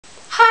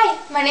Hi,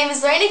 my name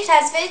is Lorena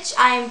Knezevic.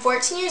 I am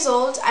 14 years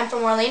old. I'm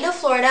from Orlando,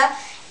 Florida,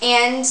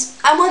 and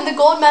I won the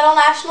Gold Medal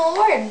National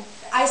Award.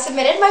 I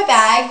submitted my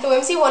bag, the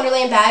Whimsy of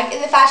Wonderland bag, in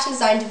the fashion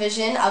design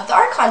division of the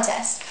art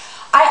contest.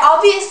 I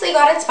obviously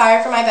got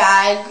inspired for my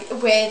bag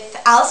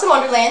with Alice in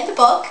Wonderland, the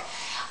book.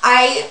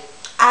 I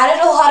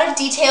added a lot of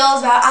details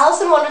about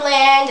Alice in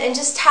Wonderland and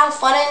just how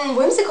fun and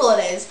whimsical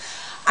it is.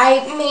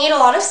 I made a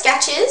lot of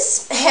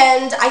sketches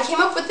and I came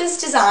up with this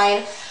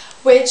design,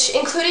 which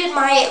included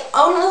my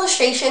own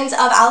illustrations of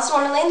Alice in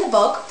Wonderland, the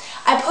book.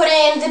 I put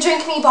in the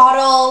drink me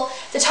bottle,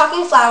 the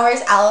talking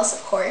flowers, Alice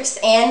of course,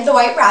 and the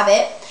white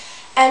rabbit.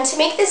 And to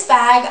make this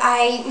bag,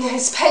 I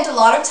spent a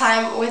lot of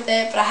time with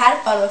it, but I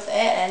had fun with it.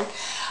 And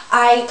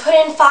I put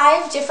in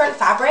 5 different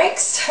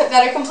fabrics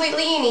that are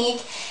completely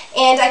unique,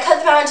 and I cut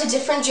them out into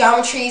different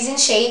geometries and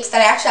shapes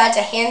that I actually had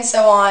to hand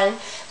sew on,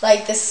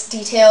 like this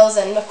details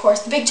and of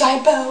course the big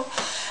giant bow.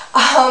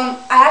 I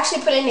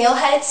actually put in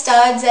nailhead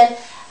studs, and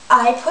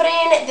I put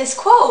in this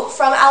quote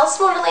from Alice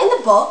in Wonderland,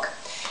 the book,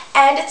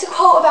 and it's a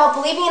quote about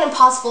believing in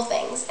impossible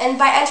things. And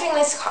by entering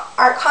this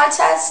art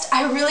contest,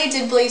 I really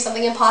did believe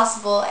something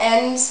impossible,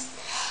 and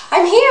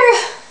I'm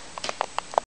here!